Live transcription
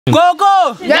Go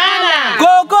go! Ghana!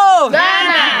 Go go!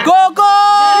 Ghana! Go go!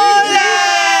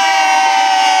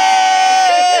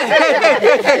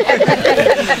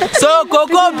 So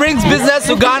cocoa brings business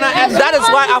to Ghana, and that is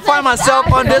why I find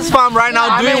myself on this farm right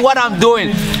now doing what I'm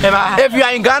doing. If you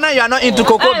are in Ghana, you are not into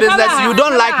cocoa business, you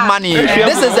don't like money.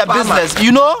 This is a business,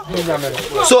 you know?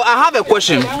 So I have a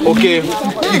question, okay?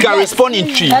 You can respond in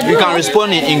Twi, you can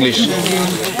respond in English.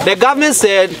 The government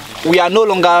said we are no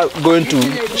longer going to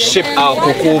ship our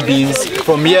cocoa beans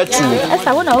from here to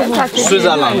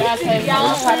Switzerland.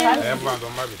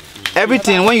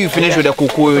 Everything, when you finish with the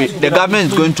cocoa, the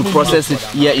government is going to process it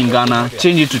here in Ghana,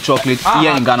 change it to chocolate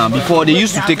here in Ghana. Before, they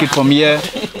used to take it from here,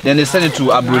 then they send it to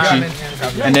Abuchi,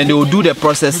 and then they will do the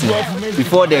processing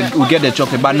before they will get the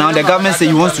chocolate. But now the government says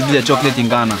he wants to do the chocolate in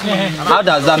Ghana. How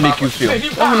does that make you feel? Is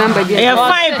that correct?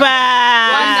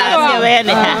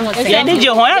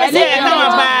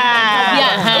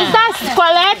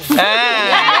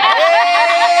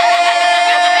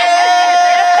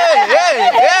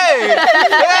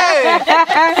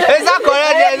 Is that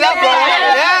correct? Is that correct?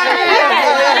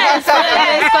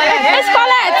 It's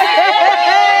correct.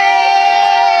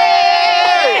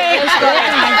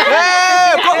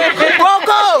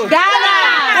 Coco! Ghana!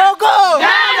 Coco!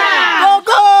 Ghana!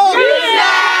 Coco!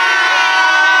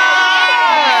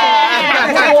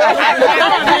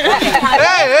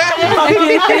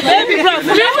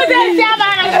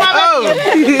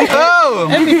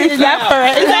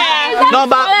 No,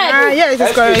 but yes,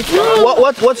 it's correct.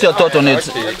 What's your thought on it?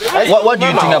 What do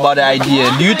you think about the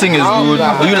idea? Do you think it's good?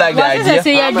 Do you like the idea? So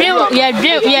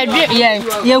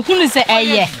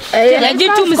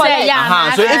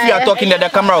if you are talking, that the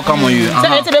camera will come on you.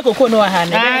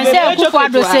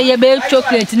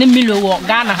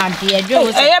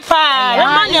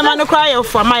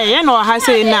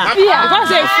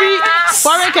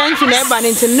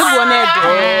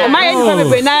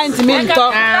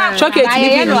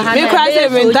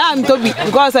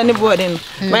 Because anybody,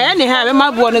 but anyhow,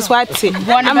 my boy is what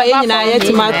I'm a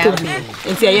tomato.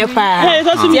 It's a pa.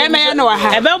 Yeah, man, no, I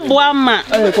have a boama.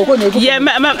 Yeah,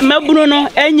 Bruno,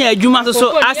 and yeah, you must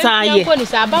so aside.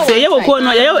 Say, you will call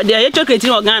the chocolate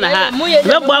in Ghana.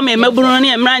 No bomb, Bruno,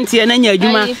 and Ranty, and then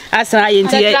Juma aside.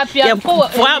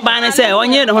 Why banner say,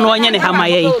 on you don't want any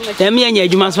hamaye. Then me and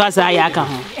you must pass Ayaka.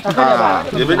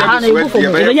 You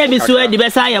be sure the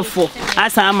best I have for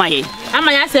Asamaye. I'm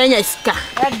a saying yes.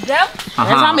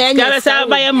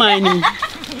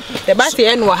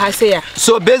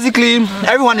 So basically,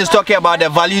 everyone is talking about the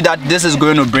value that this is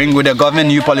going to bring with the government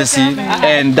new policy,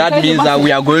 and that means that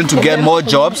we are going to get more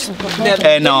jobs,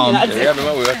 and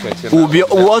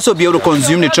we'll also be able to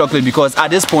consume the chocolate, because at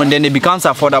this point then it becomes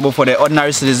affordable for the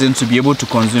ordinary citizen to be able to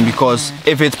consume, because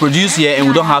if it's produced here and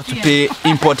we don't have to pay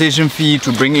importation fee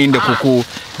to bring in the cocoa,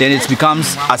 then it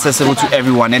becomes accessible to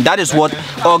everyone, and that is what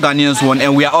all Ghanaians want,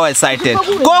 and we are all excited.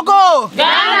 Go go!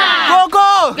 Ghana! Go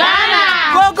go! Ghana!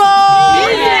 Go go!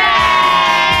 Yes!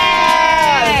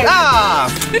 Ah!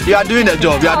 You are doing the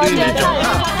job. You are doing the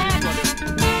job.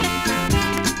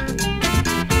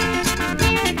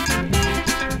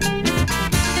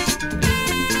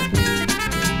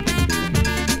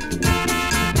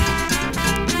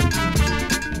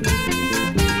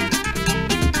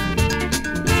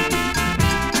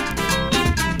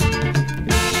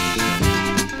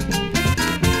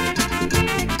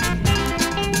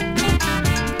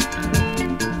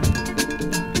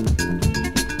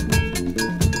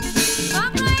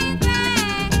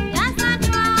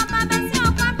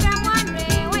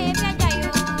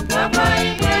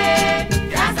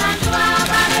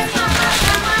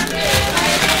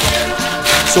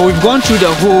 So we've gone through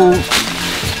the whole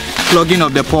clogging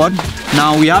of the pod.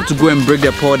 Now we have to go and break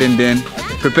the pod and then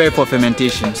prepare for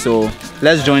fermentation. So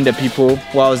let's join the people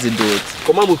whilst they do it.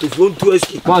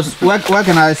 Where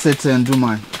can I sit and do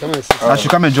mine? Come and sit. I should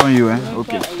come and join you, eh?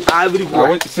 Okay. I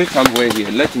want to sit somewhere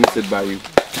here. Let me sit by you.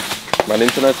 My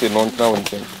internet is not now.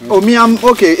 Oh, me, I'm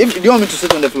okay. Do you want me to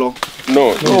sit on the floor?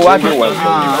 No. No,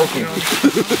 okay.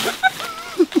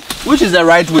 Which is the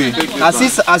right way? I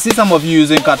see some of you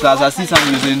using cutlass. I see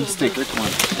some using stick.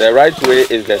 The right way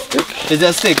is the stick. Is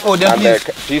the stick? Oh, then and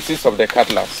the pieces of the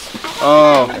cutlass.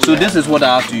 Oh, so this is what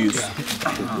I have to use.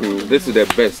 This is the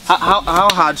best. How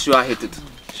hard should I hit it?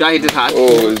 Should I hit it hard?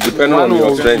 Oh, it depends on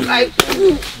your strength.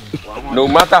 No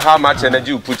matter how much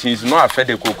energy you put in, it's not affect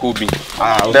the cocoa bean.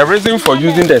 The reason for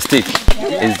using the stick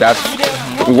is that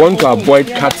we want to avoid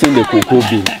cutting the cocoa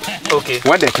bean. Okay.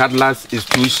 When the cutlass is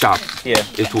too sharp,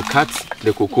 it will cut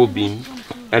the cocoa bean,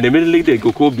 and immediately the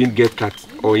cocoa bean get cut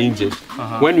or injured.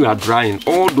 When you are drying,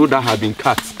 all those that have been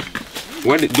cut,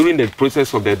 during the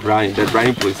process of the drying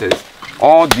process,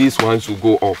 all these ones will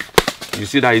go off. you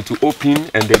see that it will open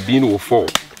and the bean will fall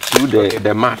through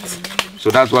the mat. So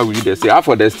that's why we use the stick.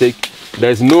 After the stick,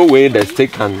 there's no way the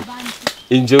stick can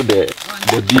injure the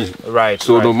bean. Right.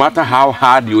 So no matter how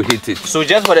hard you hit it. So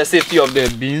just for the safety of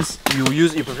the beans,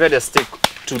 you prefer the stick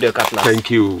to the cutlass. Thank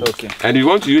you. Okay. And you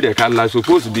want to use the cutlass, it's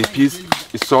supposed to be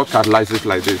short cutlasses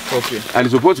like this. Okay. And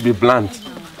it's supposed to be blunt,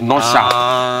 not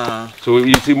sharp. So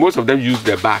you see, most of them use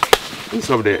the back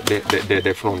instead of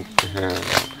the front.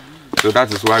 So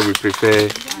that is why we prefer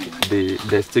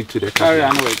the stick to the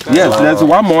cutlass. Yes, there's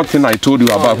one more thing I told you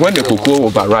about. When the cocoa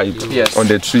overripe on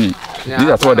the tree, these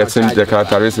are some of the things, the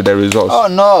characteristics, the results. Oh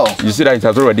no! You see that it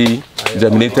has already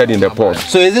germinated in the pot.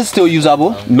 So is it still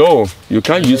usable? No, you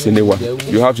can't use anyone.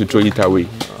 You have to throw it away.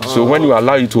 So when you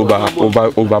allow it to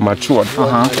over mature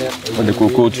on the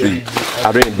cocoa tree,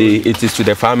 it is to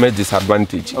the farmer's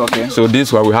disadvantage. Okay. So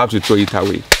this one we have to throw it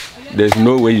away. There's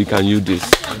no way you can use this.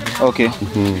 Okay.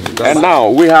 And now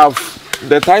we have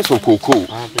the types of cocoa.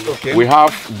 Okay. We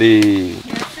have the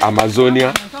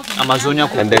Amazonia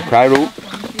cocoa and the Cairo,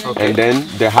 and then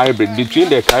the hybrid. Between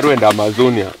the Cairo and the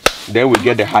Amazonia, then we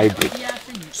get the hybrid.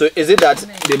 So is it that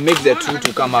they mix the two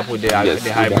to come up with the hybrid?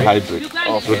 The hybrid.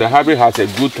 Okay. So the hybrid has a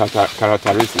good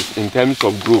characteristics in terms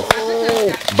of growth.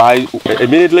 By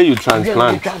immediately you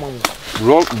transplant,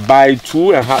 by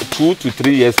 2 to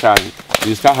 3 years time,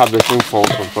 you start harvesting from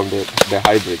the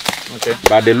hybrid. Okay.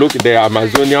 But the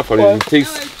Amazonia, for instance,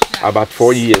 takes about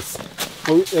 4 years,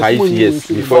 5 years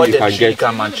before you can get.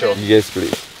 Can mature. Yes,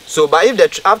 please. So, but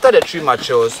if after the tree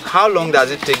matures, how long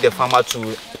does it take the farmer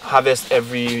to harvest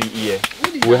every year?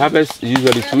 We harvest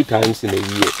usually 2 times in a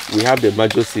year. We have the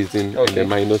major season and the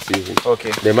minor season.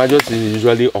 Okay. The major season is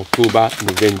usually October,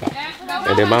 November,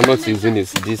 and the minor season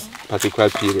is this particular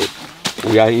period.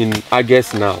 We are in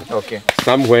August now. Okay.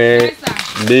 Somewhere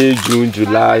May, June,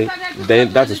 July,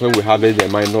 then that is when we harvest the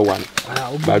minor one.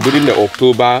 But during the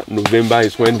October, November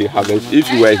is when they harvest. If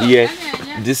you were here,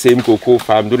 this same cocoa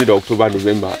farm during the October,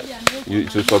 November,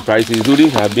 it will surprise you. It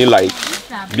wouldn't have been like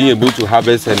being able to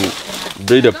harvest and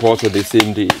break the pot on the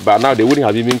same day. But now they wouldn't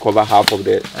have even covered half of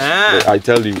the I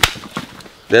tell you,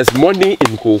 there's money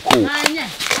in cocoa.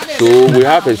 So we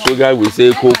have a slogan, we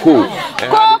say cocoa.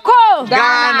 Cocoa!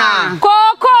 Ghana!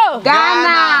 Cocoa!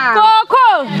 Ghana!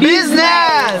 Cocoa!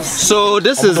 Business! So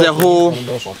this is the whole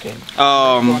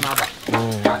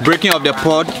breaking of the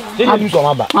pod. And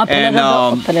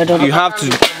you have to,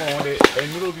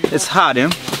 it's hard, eh?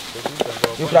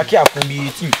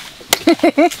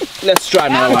 Let's try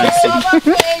another one.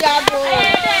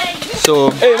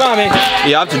 So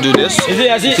you have to do this. See,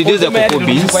 this is the cocoa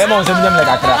beans, and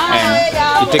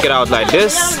you take it out like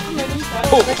this.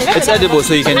 Oh, it's edible,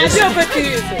 so you can just.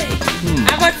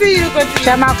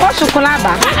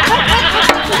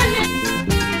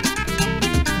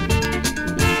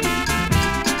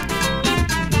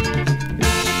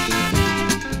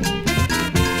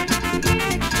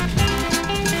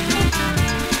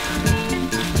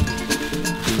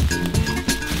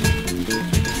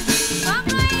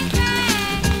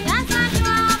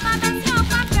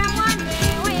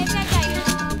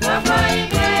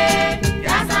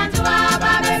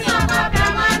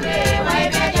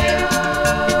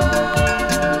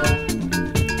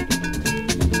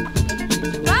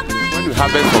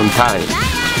 Harvest on time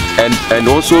and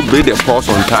also break the pods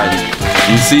on time.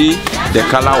 You see the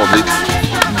color of it,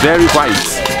 very white.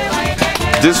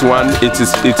 This one, it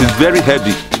is very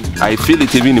heavy. I feel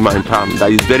it even in my palm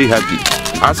that it's very heavy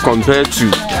as compared to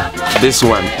this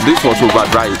one. This was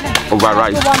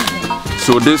overripe.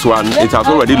 So this one, it has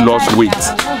already lost weight.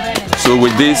 So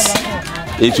with this,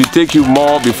 it will take you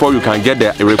more before you can get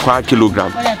the required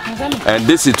kilogram. And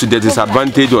this is to the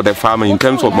disadvantage of the farmer in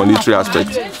terms of monetary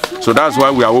aspect. So that's why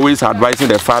we are always advising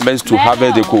the farmers to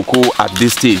harvest the cocoa at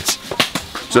this stage.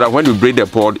 So that when you break the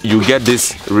pod, you get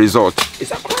this result.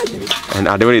 And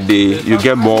at the end of the day, you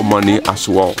get more money as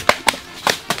well.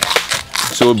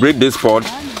 So break this pod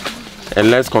and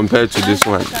let's compare to this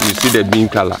one. You see the bean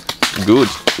color. Good.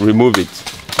 Remove it.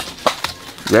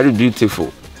 Very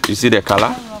beautiful. You see the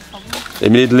color?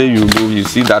 Immediately you move, you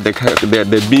see that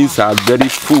the beans are very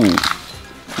full.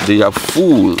 They are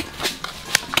full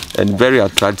and very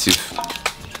attractive.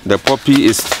 The poppy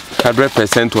is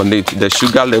 100% on it. The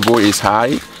sugar level is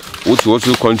high, which will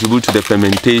also contribute to the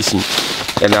fermentation.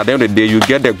 And at the end of the day, you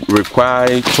get the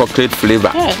required chocolate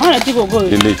flavor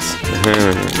in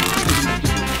it.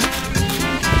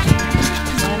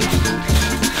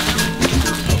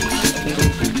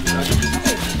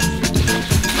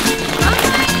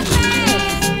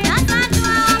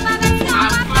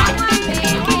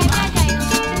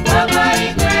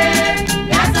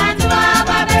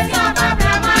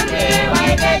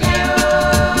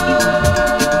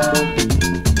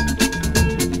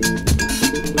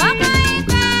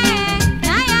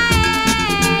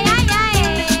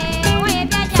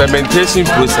 fermentation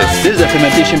process. This is the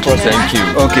fermentation process. Thank you.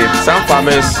 Okay. Some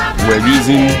farmers were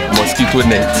using mosquito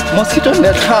net. Mosquito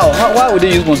net? How? Why would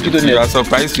they use mosquito net? You are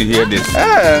surprised to hear this.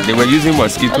 They were using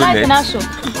mosquito net.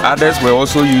 Others were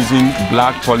also using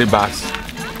black polybags.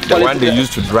 The one they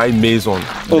used to dry maize on.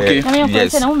 Okay.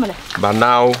 Yes. But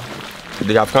now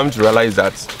they have come to realize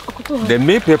that the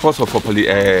main purpose of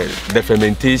the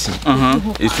fermentation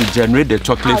is to generate the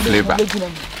chocolate flavor. The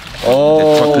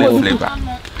chocolate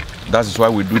flavor. That is why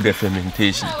we do the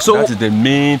fermentation. So that is the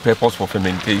main purpose for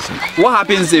fermentation. What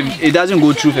happens if it doesn't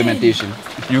go through fermentation?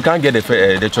 You can't get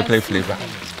the chocolate flavor.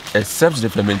 Except the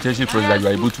fermentation process that you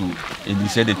are able to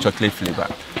initiate the chocolate flavor.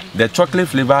 The chocolate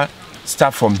flavor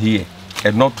starts from here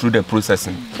and not through the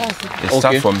processing. It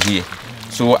starts from here.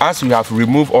 So as you have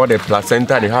removed all the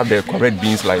placenta, they have the correct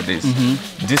beans like this.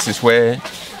 This is where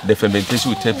the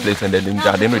fermentation will take place, and then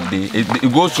at the end of the day,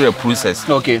 it goes through a process,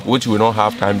 which we don't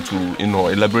have time to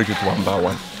elaborate it one by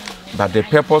one. But the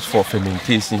purpose for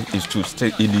fermentation is to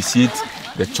initiate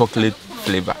the chocolate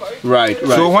flavor. Right.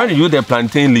 So when you use the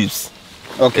plantain leaves,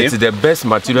 it's the best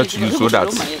material to use so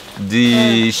that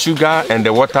the sugar and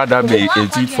the water that may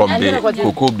exit from the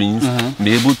cocoa beans may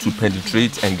be able to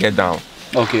penetrate and get down.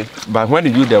 But when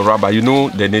you use the rubber, you know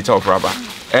the nature of rubber.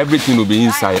 Everything will be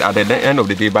inside. At the end of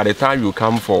the day, by the time you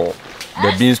come for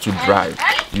the beans to dry,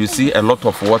 you see a lot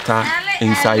of water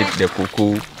inside the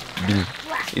cocoa bean.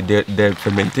 The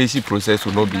fermentation process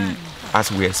will not be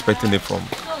as we're expecting it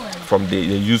from the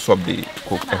use of the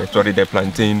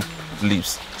plantain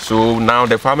leaves. So now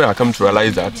the farmer have come to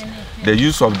realize that the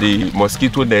use of the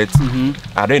mosquito net,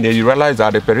 and then you realize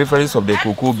that the peripheries of the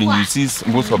cocoa bean, you see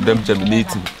most of them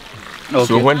germinating.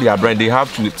 So when they are dry, they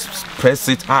have to press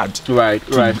it hard to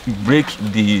break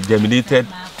the germinated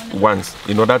ones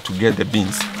in order to get the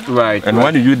beans. And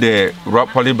when you use the raw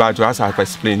polybag, as I've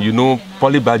explained, you know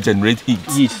polybag generates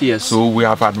heat. Yes. So we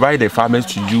have advised the farmers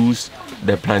to use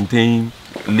the plantain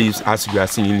leaves as we are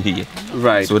seeing here.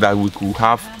 So that we could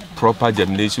have proper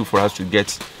germination for us to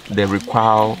get the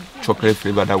required chocolate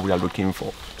flavor that we are looking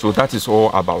for. So that is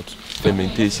all about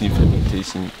fermentation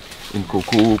in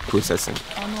cocoa processing.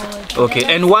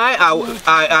 And why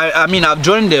I mean, I've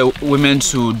joined the women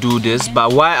to do this,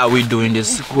 but why are we doing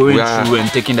this, going through and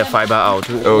taking the fiber out?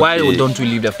 Why don't we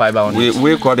leave the fiber on it?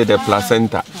 We call it the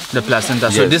placenta. The placenta.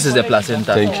 So this is the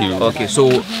placenta. Thank you.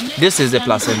 So this is the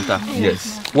placenta.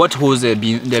 Yes. What holds the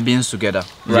beans together?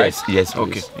 Yes.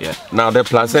 Now the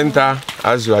placenta,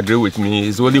 as you agree with me,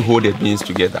 is only hold the beans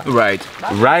together.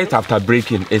 Right after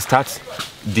breaking, it starts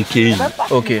decaying.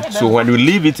 So when you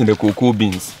leave it in the cocoa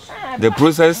beans, the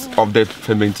process of the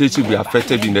fermentation will be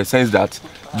affected in the sense that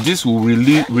this will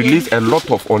release a lot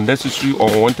of unnecessary or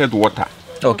unwanted water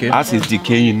as it's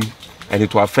decaying, and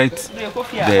it will affect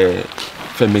the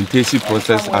fermentation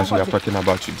process as we are talking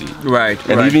about today.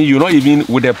 Even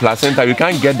with the placenta, you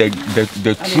can't get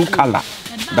the true color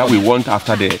that we want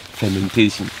after the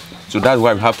fermentation. So that's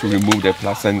why we have to remove the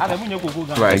placenta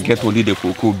and get only the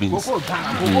cocoa beans.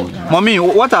 Mommy,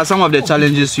 what are some of the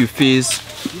challenges you face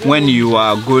when you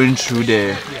are going through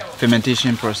the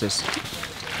fermentation process?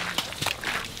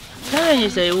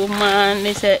 Challenges a woman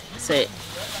is say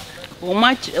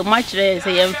much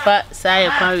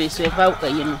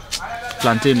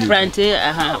plantain.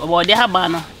 About the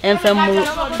habano and famu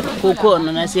cocoa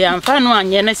no say am fa no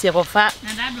anye na se kofa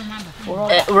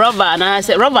rubber and I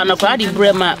said rubber no kwa di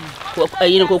brema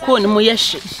cocoa ni mo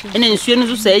yehye ene nsuo no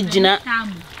so sa agina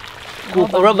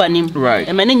rubber nim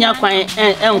e mane nya kwan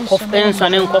enkof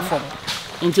ensane nkofo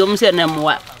nti om se na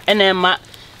moa ene ma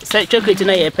chocolate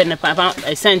na ye pen papa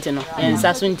cent no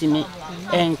ensa so ntimi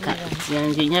enka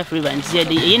ti nya free band ti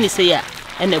de ye ni se ya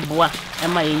ene boa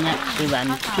ema ye nya free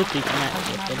band chocolate na.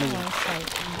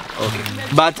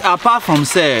 But apart from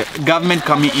say government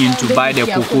coming in to buy the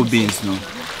cocoa beans,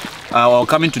 or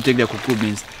coming to take the cocoa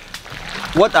beans,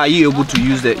 what are you able to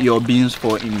use your beans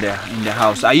for in the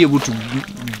house? Are you able to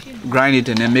grind it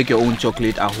and then make your own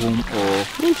chocolate at home, or?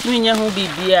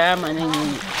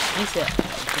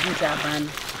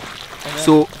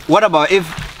 So what about if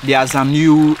there are some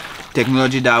new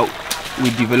technology that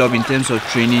we develop in terms of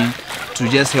training to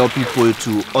just help people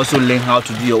to also learn how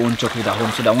to do your own chocolate at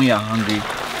home, so that when you are hungry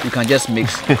you can just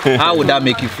mix? How would that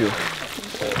make you feel?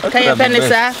 Okay,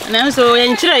 now so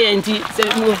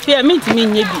fear me to me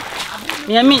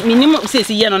minimum says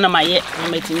yen on my yet,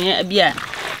 a beer.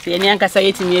 Say any anchor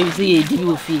say to me, you see,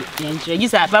 you feel. And you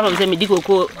say, Papa, say me,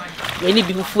 Dico, really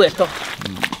be before talk.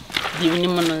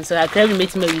 Minimum, so I tell me, me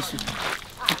use.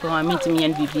 I meet me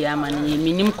and BB, man,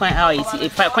 minimum quite how is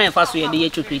if I quite fast with the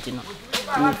chocolate.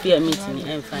 You fear meeting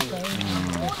me and fine.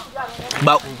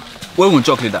 But when we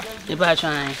chocolate that? If I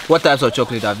try. What types of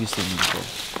chocolate have you seen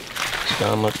before?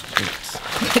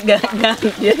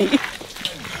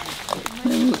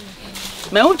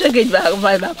 Me who take it back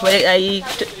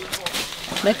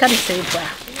I can't say that.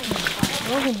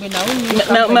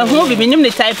 Me who be minimum the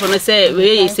type on say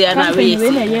we say and we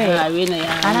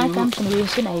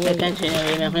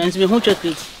who took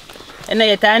it. And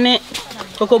I tiny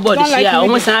cocoa body she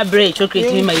almost a break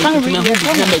chocolate me my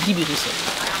baby so.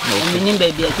 Meaning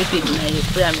baby I took it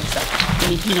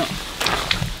in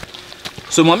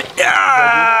So mommy,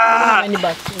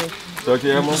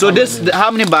 so this,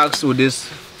 how many bags would this?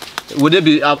 Would it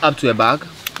be up to a bag?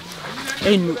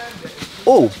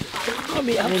 Oh,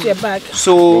 Maybe up to a bag.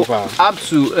 so up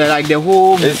to like the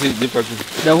whole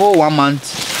 1 month.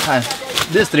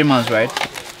 This 3 months, right?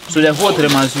 So the whole 3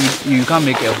 months you can't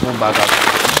make a whole bag up.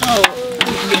 Oh,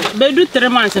 they do 3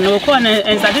 months and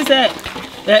and say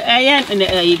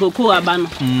you go cool abano.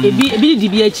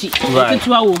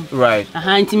 Right.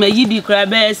 Auntie may you be crab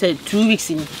 2 weeks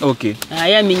in. Okay. I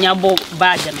am in your book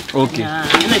bad. Okay.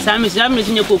 And the time is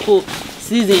in your cocoa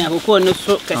season. I will call no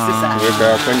so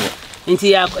into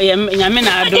Yamina.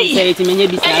 I don't say it in many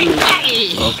bits.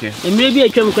 Okay. And maybe a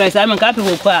chum crash. I'm a couple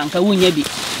of quank. I wouldn't be.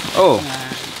 Oh.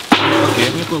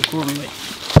 Okay.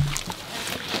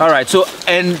 All right. So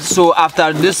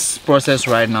after this process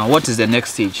right now, what is the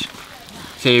next stage?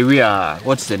 Say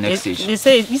what's the next stage? They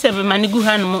say this is a manigu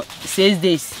hand 6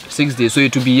 days. 6 days. So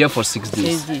it will be here for 6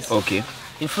 days. 6 days. Okay.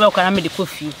 If you can make the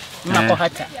coffee, Mako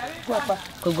Hata.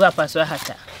 Kugua so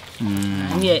Hata.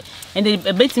 And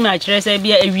the bet me actually say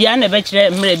be a wiana betray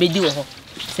maybe do.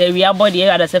 Say we are body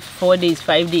other 4 days,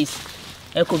 5 days.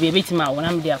 I could be a bit more when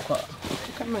I'm there.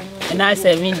 And I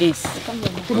 7 days.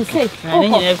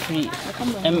 And then free.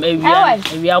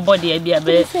 We are body be a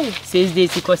 6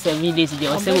 days because 7 days they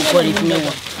also will call it no.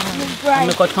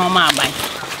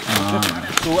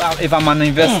 So if I'm an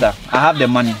investor, I have the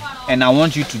money and I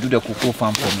want you to do the cocoa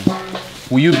farm for me.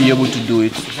 Will you be able to do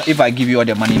it if I give you all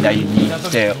the money that you need?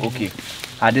 Say, okay,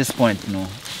 at this point, no.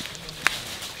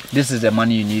 This is the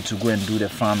money you need to go and do the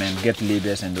farm and get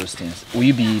labors and those things. Will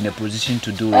you be in a position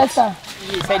to do it?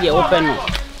 You said you're open.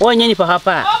 One year for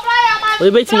her.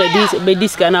 We bet me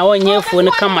this can I 1 year for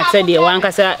the come at said you want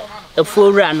a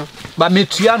full run. But me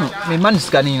Triano, my man is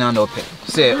scanning and open.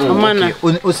 Say,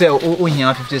 oh, say, only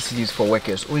 50 cities for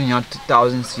workers, only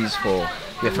 1,000 cities for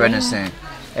your friends saying.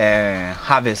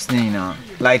 Harvesting,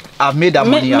 like I've made that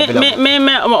money available. Me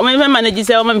manage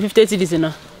say 50 cities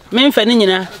no. Me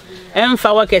mfanina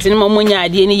emfa workers ni momunya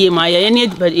ade ni yema ya ni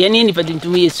padi to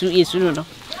me yesu no.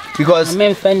 Because me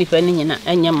mfanina na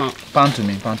enyama. Pound to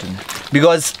me.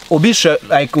 Because obi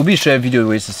share video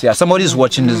where somebody is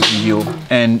watching this video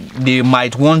and they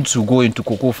might want to go into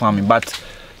cocoa farming, but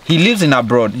he lives in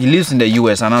abroad. He lives in the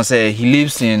US and I say he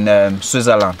lives in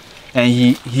Switzerland and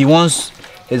he wants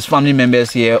his family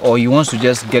members here, or he wants to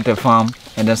just get a farm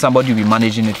and then somebody will be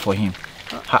managing it for him.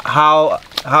 How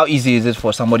easy is it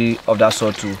for somebody of that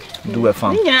sort to do a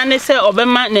farm? Yeah, and they say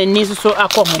Obama needs so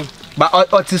akome. But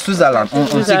what is Switzerland? On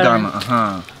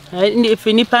Ghana. If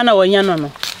you nipana or yano,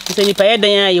 so nipa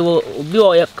yeda you will be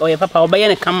or your papa or buy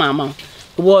any come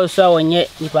was so when yet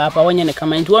papa when you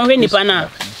come into one nipana.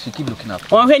 She keep looking up.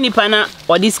 One nipana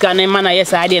or this kind of man,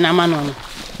 yes, I didn't a man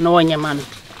no one your man.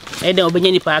 I don't be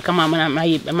any park, come on, my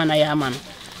man, I am man.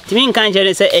 To me, can't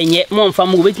you say, and yet, more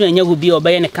from between you will be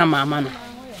obeying a come man.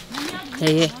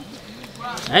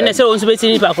 And I saw also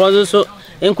between park also,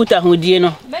 and Kuta who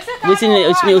dear within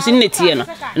the Tiano,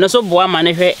 and also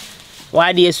Boaman,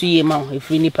 why do you see him if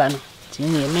we nip pan? To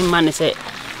me, man say,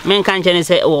 men can't you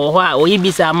say, oh, why, or you be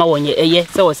some more when you,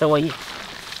 yes, so you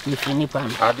if you nip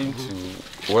pan. Adding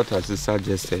to what has the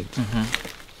just said.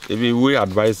 If we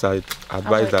advise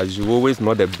that you always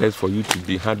not the best for you to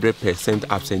be 100%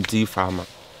 absentee farmer.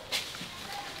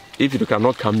 If you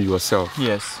cannot come yourself,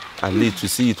 yes, at least to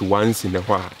see it once in a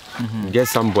while, get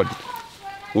somebody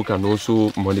who can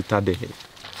also monitor the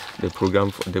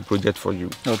program, the project for you.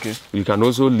 Okay. You can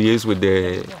also liaise with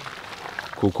the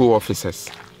cocoa officers.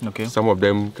 Okay. Some of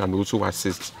them can also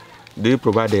assist. They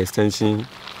provide the extension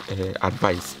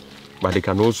advice, but they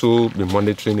can also be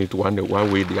monitoring it one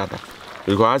way or the other.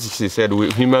 Because as she said,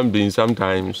 with human beings,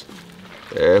 sometimes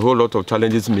a whole lot of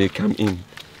challenges may come in.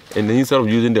 And then instead of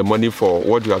using the money for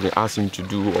what you have been asked him to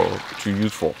do or to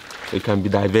use for, it can be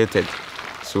diverted.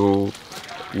 So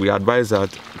we advise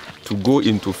that to go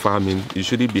into farming, you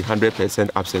shouldn't be 100%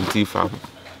 absentee farmer.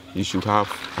 You should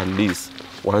have at least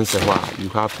once a while, you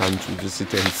have time to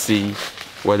visit and see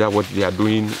whether what they are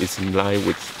doing is in line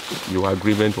with your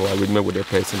agreement or agreement with the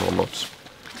person or not.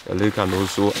 And they can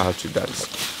also add to that.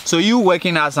 So you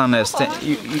working as an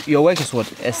your work is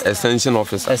what? Extension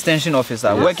officer. Extension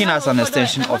officer. Yes. Working as an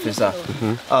extension officer.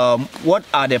 What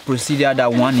are the procedures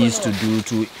that one needs to do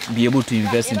to be able to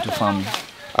invest into farming?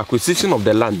 Acquisition of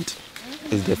the land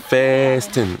is the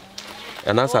first thing.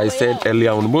 And as I said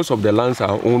earlier on, most of the lands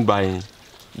are owned by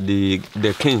the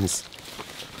kings,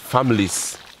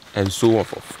 families, and so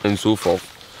forth.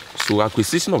 So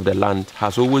acquisition of the land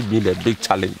has always been a big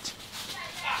challenge.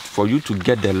 For you to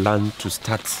get the land to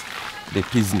start the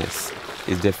business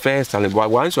is the first challenge. But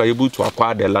once you are able to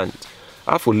acquire the land,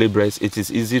 for laborers, it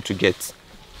is easy to get.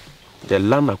 The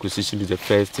land acquisition is the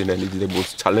first thing, and it is the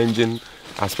most challenging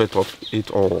aspect of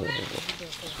it all.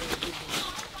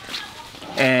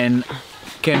 And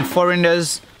can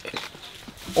foreigners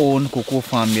own cocoa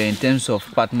farm here in terms of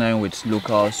partnering with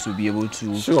locals to be able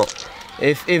to? Sure.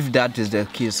 If that is the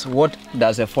case, what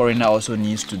does a foreigner also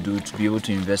needs to do to be able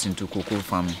to invest into cocoa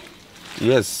farming?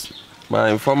 Yes, my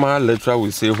informal lecturer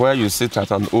will say where you sit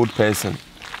as an old person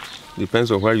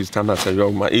depends on where you stand as a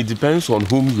young man. It depends on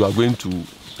whom you are going to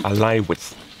align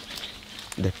with,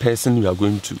 the person you are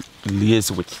going to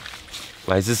liaise with.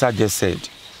 My sister just said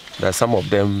that some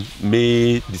of them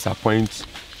may disappoint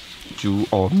you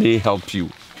or may help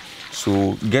you.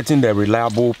 So getting the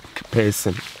reliable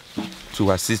person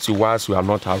to assist you whilst you are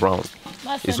not around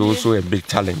is also a big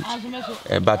challenge.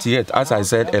 But yet, as I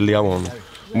said earlier on,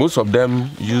 most of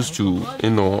them used to,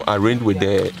 arrange with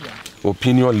the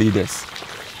opinion leaders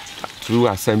through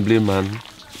assemblyman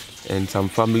and some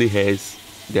family heads.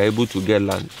 They are able to get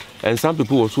land, and some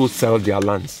people also sell their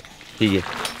lands here.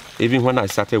 Even when I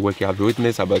started working, I've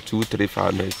witnessed about 2-3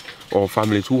 farmers or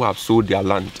families who have sold their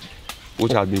land,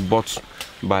 which has been bought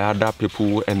by other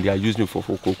people, and they are using it for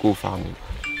cocoa farming.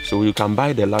 So you can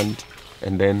buy the land,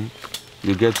 and then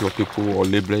you get your people or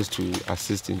laborers to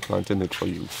assist in planting it for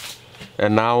you.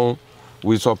 And now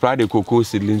we supply the cocoa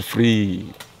seedlings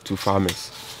free to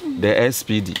farmers. The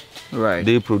SPD, right?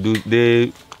 They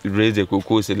raise the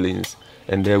cocoa seedlings,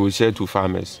 and they will share to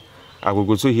farmers. I will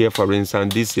also here, for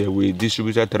instance, this year we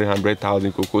distributed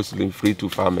 300,000 cocoa seedlings free to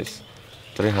farmers.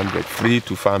 300 free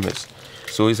to farmers.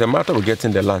 So it's a matter of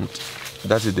getting the land.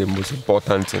 That is the most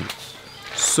important thing.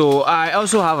 So I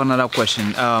also have another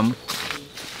question. I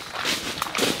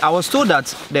was told that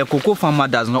the cocoa farmer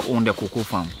does not own the cocoa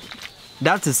farm.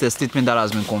 That is a statement that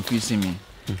has been confusing me.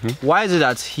 Why is it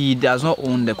that he does not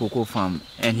own the cocoa farm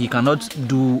and he cannot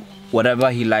do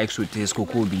whatever he likes with his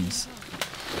cocoa beans?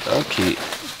 Okay.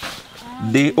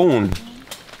 They own,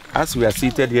 as we are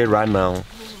seated here right now,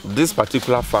 this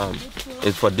particular farm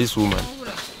is for this woman.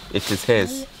 It is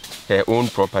hers, her own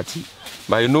property.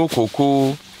 But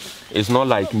cocoa is not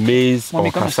like maize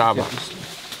or cassava.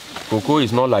 Cocoa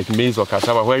is not like maize or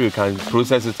cassava where you can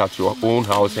process it at your own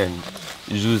house and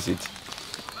use it.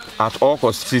 At all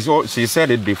costs, she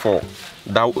said it before,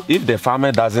 that if the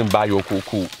farmer doesn't buy your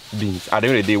cocoa beans, at the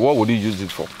end of the day, what would you use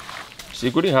it for?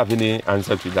 She couldn't have any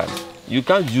answer to that. You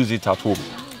can't use it at home.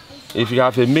 If you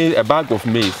have a bag of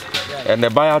maize, and the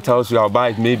buyer tells you I'll buy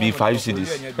it maybe 5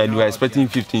 cedis, and you are expecting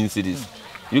 15 cedis,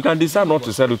 you can decide not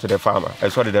to sell it to the farmer.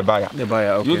 Sorry, the buyer. The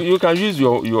buyer, okay. You can use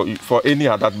your for any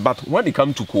other, but when it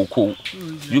comes to cocoa,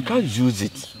 you can't use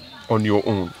it on your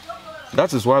own.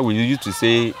 That is why we used to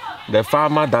say the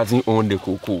farmer doesn't own the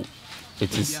cocoa.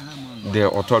 It is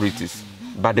the authorities.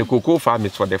 But the cocoa farm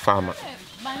is for the farmer.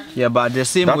 Yeah, but the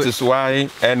same way. That is why,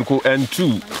 and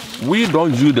two, we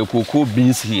don't use the cocoa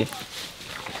beans here.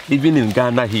 Even in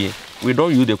Ghana here, we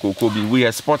don't use the cocoa beans, we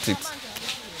export it.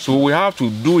 So we have to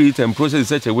do it and process it in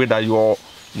such a way that your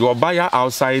buyer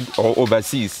outside or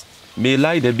overseas may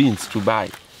like the beans to buy.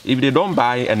 If they don't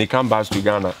buy and they come back to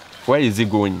Ghana, where is it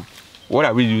going? What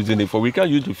are we using it for? We can't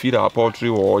use it to feed our poultry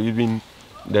or even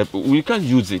we can't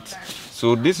use it.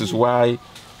 So this is why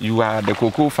you are the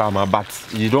cocoa farmer, but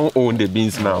you don't own the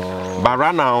beans now. But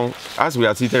right now, as we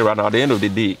are sitting right now, at the end of the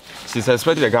day, she's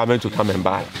expecting the government to come and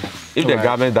buy. If the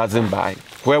government doesn't buy,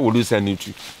 where will you send it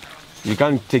to? You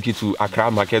can't take it to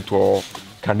Accra market or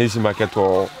Carnation market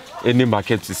or any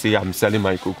market to say I'm selling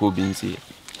my cocoa beans here.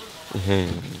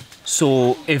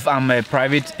 So if I'm a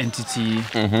private entity,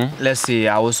 let's say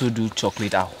I also do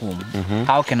chocolate at home,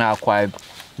 how can I acquire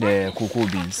the cocoa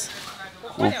beans?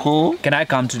 Cocoa? Can I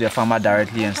come to the farmer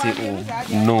directly and say,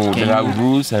 oh? No, there are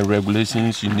rules and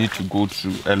regulations you need to go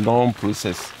through. A long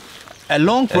process. A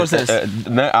long process?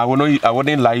 I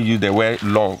wouldn't lie you the word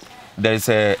long. There's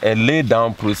a lay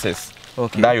down process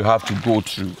that you have to go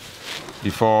through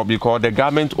because the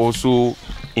government also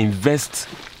invests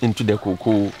into the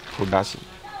cocoa production.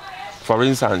 For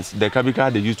instance, the chemical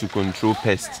they use to control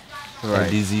pests and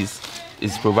disease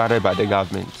is provided by the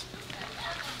government.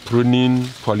 pruning,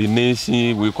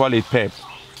 pollination, we call it PEP,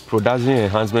 production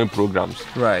enhancement programs.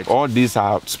 Right. All these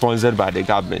are sponsored by the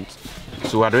government.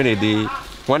 So at the end of the day,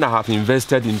 when I have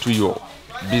invested into your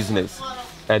business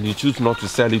and you choose not to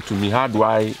sell it to me, how do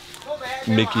I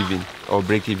make even or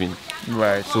break even?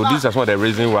 Right. So this is one of the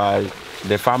reasons why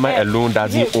the farmer alone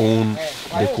doesn't own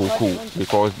the cocoa,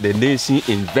 because the nation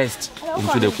invests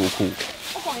into the cocoa.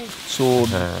 So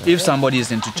if somebody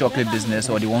is into chocolate business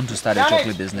or they want to start a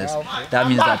chocolate business, that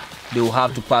means that they will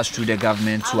have to pass through the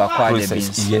government to acquire the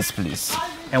beans. Yes, please.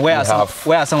 And where are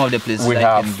some of the places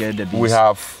that you can get the beans? We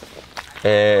have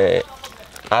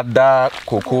other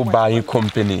cocoa buying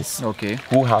companies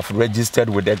who have registered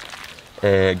with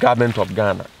the government of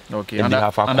Ghana. Okay. And they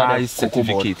have acquired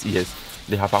certificates. Yes.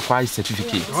 They have acquired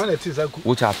certificates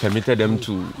which have permitted them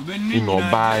to,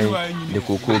 buy the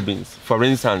cocoa beans. For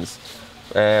instance,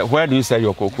 where do you sell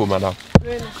your cocoa, madam?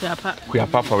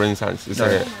 Kuyapa, for instance, is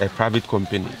a private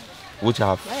company which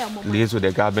have liaised with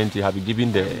the government. They have been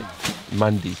given the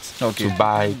mandate to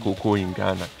buy cocoa in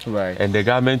Ghana. Right. And the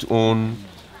government own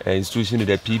institution,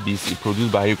 the PBC,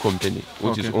 produced by a company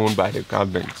which is owned by the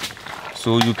government.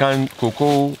 So you can,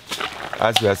 cocoa,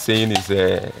 as we are saying, is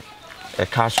a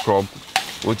cash crop,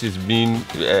 which is being,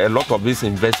 a lot of this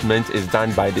investment is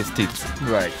done by the state.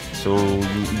 Right. So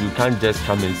you can't just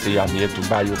come and say, I'm here to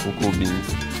buy your cocoa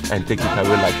beans and take it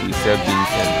away like we sell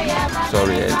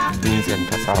beans and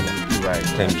cassava. Right.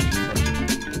 Thank you.